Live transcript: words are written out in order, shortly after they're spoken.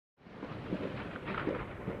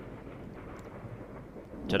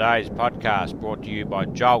Today's podcast brought to you by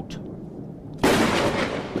Jolt.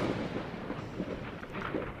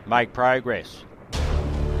 Make progress,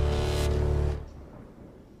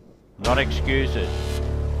 not excuses.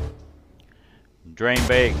 Dream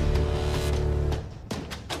big.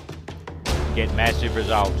 Get massive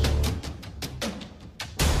results.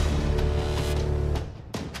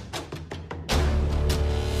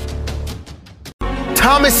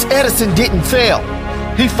 Thomas Edison didn't fail.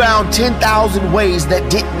 He found 10,000 ways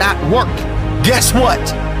that did not work. Guess what?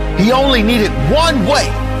 He only needed one way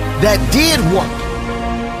that did work.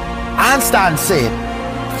 Einstein said,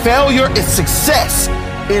 failure is success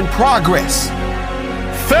in progress.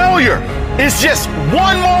 Failure is just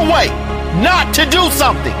one more way not to do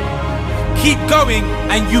something. Keep going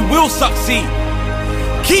and you will succeed.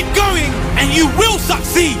 Keep going and you will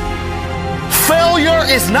succeed. Failure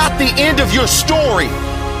is not the end of your story.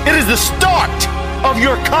 It is the start of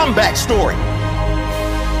your comeback story.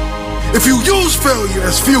 If you use failure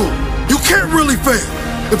as fuel, you can't really fail.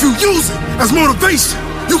 If you use it as motivation,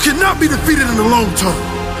 you cannot be defeated in the long term.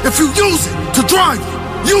 If you use it to drive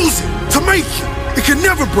you, use it to make you, it can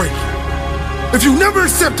never break you. If you never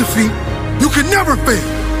accept defeat, you can never fail.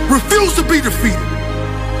 Refuse to be defeated.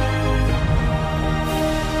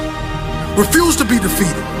 Refuse to be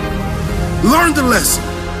defeated. Learn the lesson.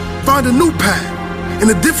 Find a new path and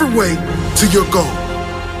a different way to your goal.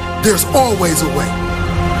 There's always a way.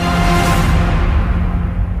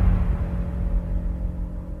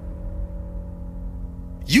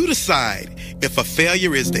 You decide if a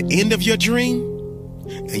failure is the end of your dream,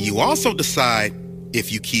 and you also decide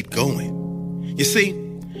if you keep going. You see,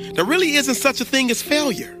 there really isn't such a thing as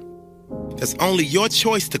failure. There's only your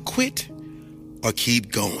choice to quit or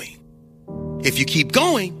keep going. If you keep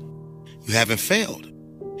going, you haven't failed.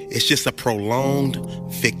 It's just a prolonged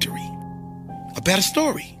victory. A better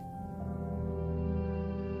story.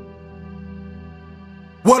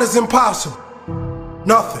 What is impossible?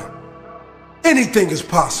 Nothing. Anything is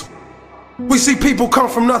possible. We see people come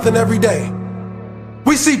from nothing every day.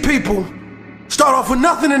 We see people start off with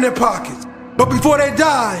nothing in their pockets, but before they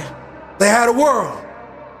die, they had a world.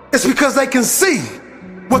 It's because they can see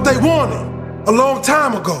what they wanted a long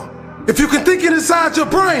time ago. If you can think it inside your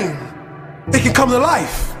brain, it can come to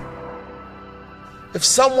life. If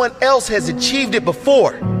someone else has achieved it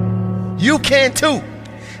before, you can too.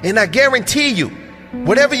 And I guarantee you,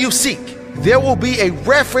 whatever you seek, there will be a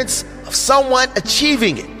reference of someone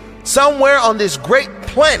achieving it somewhere on this great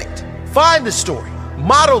planet. Find the story,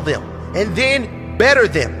 model them, and then better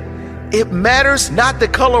them. It matters not the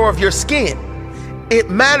color of your skin. It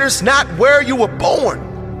matters not where you were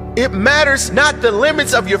born. It matters not the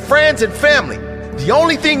limits of your friends and family. The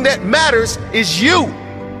only thing that matters is you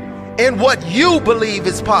and what you believe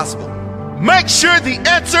is possible. Make sure the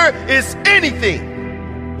answer is anything.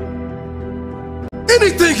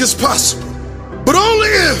 Anything is possible, but only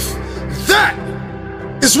if that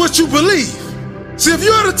is what you believe. See, if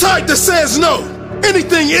you're the type that says no,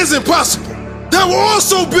 anything isn't possible, that will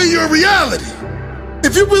also be your reality.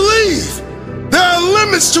 If you believe there are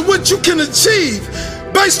limits to what you can achieve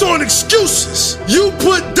based on excuses you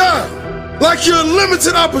put down, like your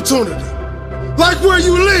limited opportunity, like where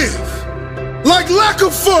you live, like lack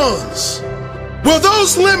of funds, well,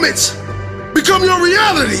 those limits become your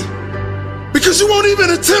reality because you won't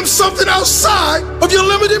even attempt something outside of your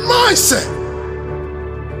limited mindset.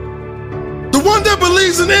 The one that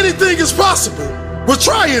believes in anything is possible will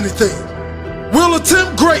try anything, will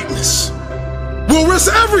attempt greatness, will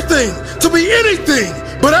risk everything to be anything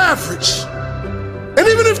but average. And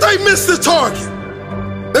even if they miss the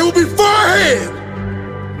target, they will be far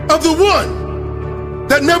ahead of the one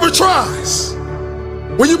that never tries.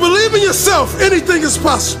 When you believe in yourself, anything is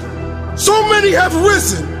possible. So many have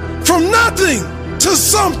risen from nothing to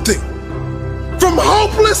something, from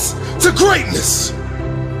hopeless to greatness,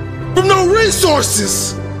 from no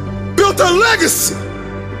resources, built a legacy.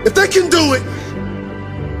 If they can do it,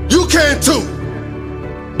 you can too,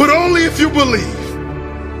 but only if you believe.